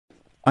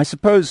I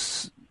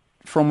suppose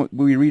from what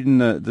we read in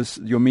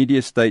your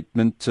media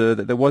statement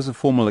that there was a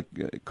formal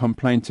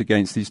complaint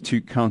against these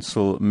two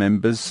council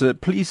members.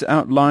 Please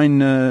outline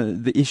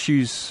the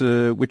issues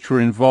which were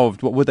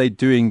involved. What were they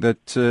doing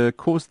that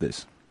caused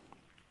this?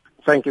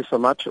 Thank you so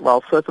much.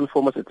 Well, first and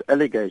foremost, it's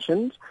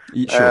allegations.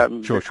 Sure.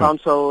 The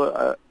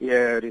council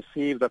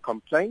received a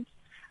complaint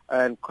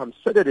and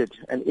considered it.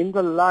 And in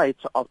the light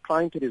of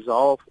trying to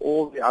resolve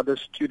all the other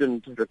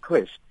student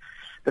requests,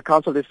 the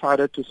council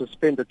decided to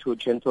suspend the two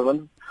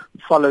gentlemen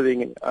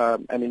following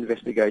an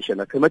investigation.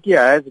 A committee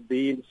has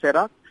been set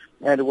up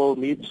and will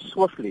meet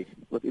swiftly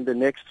within the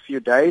next few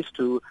days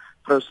to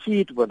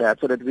proceed with that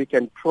so that we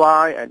can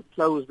try and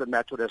close the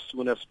matter as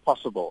soon as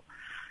possible.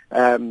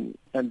 And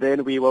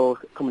then we will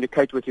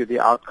communicate with you the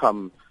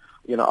outcome,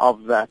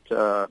 of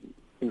that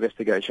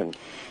investigation.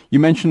 You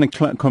mentioned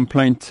a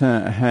complaint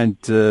had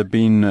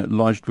been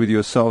lodged with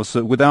yourselves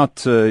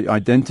without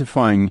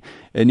identifying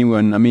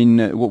anyone. I mean,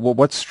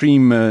 what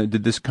stream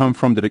did this come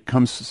from? Did it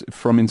come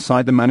from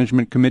inside the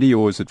management committee,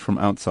 or is it from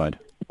outside?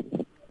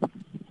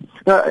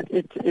 No,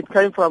 it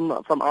came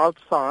from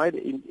outside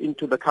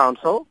into the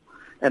council,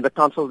 and the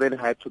council then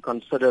had to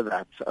consider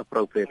that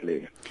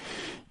appropriately.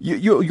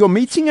 You're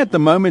meeting at the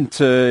moment,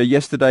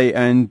 yesterday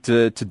and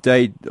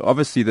today.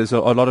 Obviously, there's a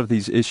lot of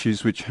these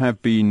issues which have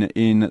been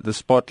in the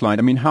spotlight.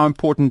 I mean, how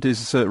important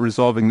is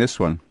resolving this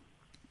one?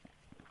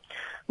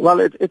 Well,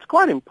 it's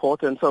quite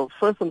important. So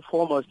first and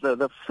foremost,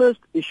 the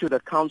first issue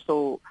that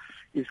Council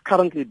is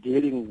currently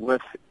dealing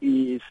with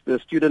is the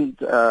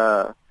student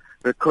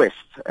request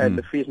and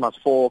the Fees Must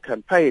Fall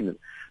campaign.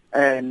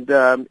 And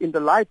in the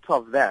light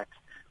of that,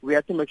 we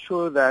have to make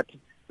sure that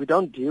we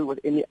don't deal with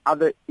any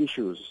other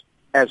issues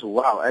as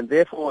well, and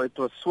therefore it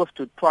was swift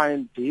to try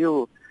and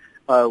deal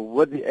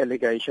with the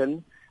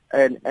allegation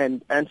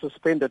and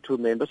suspend the two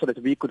members so that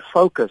we could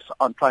focus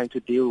on trying to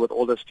deal with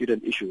all the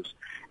student issues.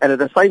 And at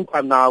the same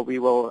time now, we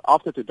will,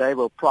 after today,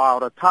 will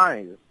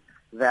prioritize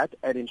that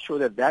and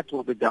ensure that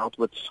will be dealt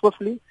with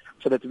swiftly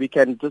so that we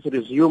can just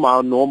resume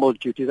our normal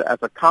duties as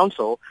a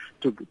council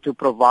to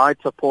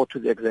provide support to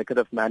the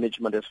executive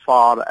management as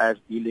far as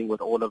dealing with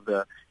all of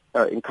the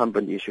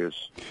incumbent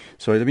issues.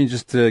 Sorry, let me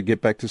just get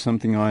back to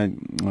something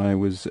I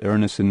was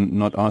erroneous in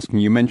not asking.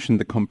 You mentioned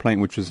the complaint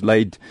which was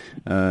laid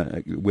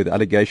with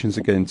allegations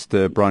against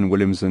Brian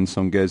Williams and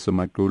Songezo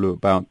Maqula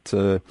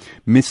about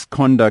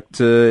misconduct.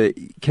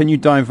 Can you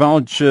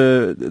divulge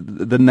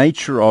the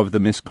nature of the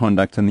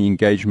misconduct and the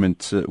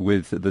engagement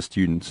with the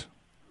students?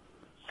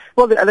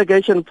 Well, the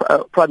allegation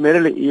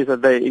primarily is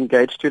that they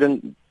engaged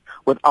students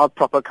without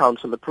proper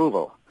council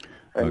approval.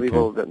 And we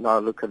will now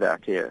look at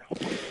that here.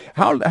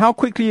 How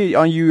quickly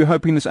are you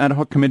hoping this ad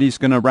hoc committee is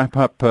going to wrap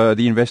up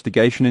the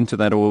investigation into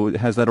that, or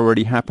has that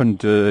already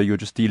happened? You're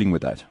just dealing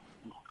with that?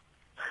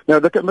 No,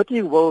 the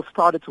committee will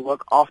start its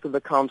work after the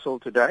council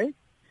today.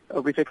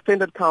 We've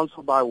extended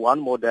council by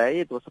one more day.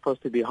 It was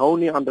supposed to be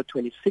only on the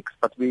 26th,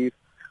 but we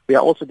are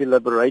also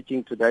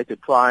deliberating today to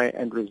try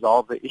and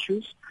resolve the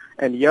issues.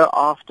 And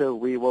hereafter,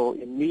 we will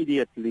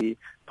immediately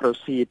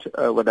proceed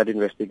with that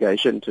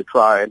investigation to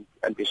try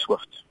and be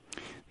swift.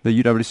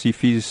 The UWC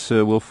Fees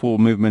Will Fall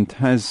movement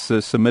has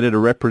submitted a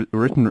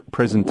written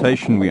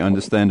presentation, we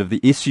understand, of the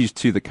issues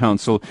to the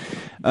council.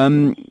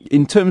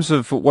 In terms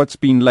of what's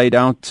been laid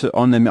out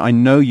on them, I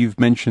know you've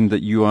mentioned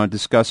that you are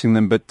discussing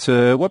them, but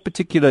what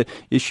particular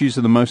issues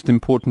are the most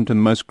important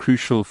and most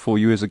crucial for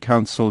you as a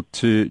council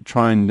to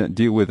try and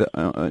deal with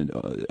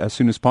as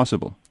soon as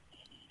possible?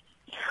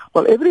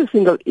 Well, every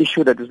single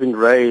issue that has been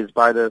raised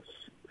by the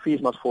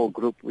Fees Must Fall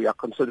group we are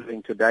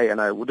considering today,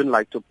 and I wouldn't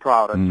like to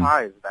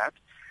prioritize that.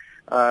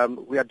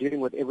 We are dealing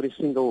with every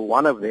single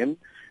one of them,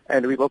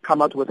 and we will come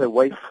out with a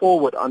way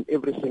forward on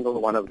every single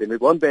one of them. We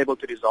won't be able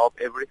to resolve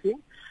everything,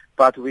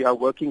 but we are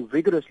working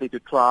vigorously to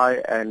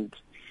try and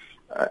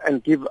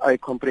give a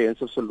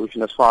comprehensive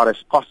solution as far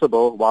as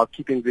possible while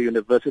keeping the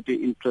university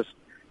interest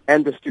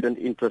and the student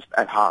interest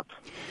at heart.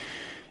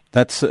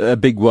 That's a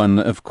big one,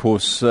 of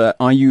course.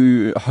 Are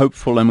you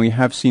hopeful, and we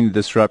have seen the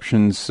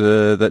disruptions,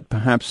 that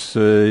perhaps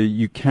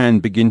you can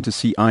begin to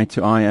see eye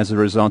to eye as a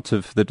result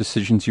of the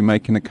decisions you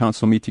make in the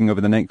council meeting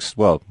over the next,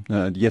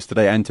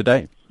 yesterday and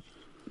today?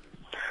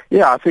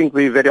 Yeah, I think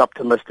we're very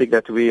optimistic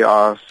that we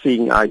are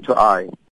seeing eye to eye.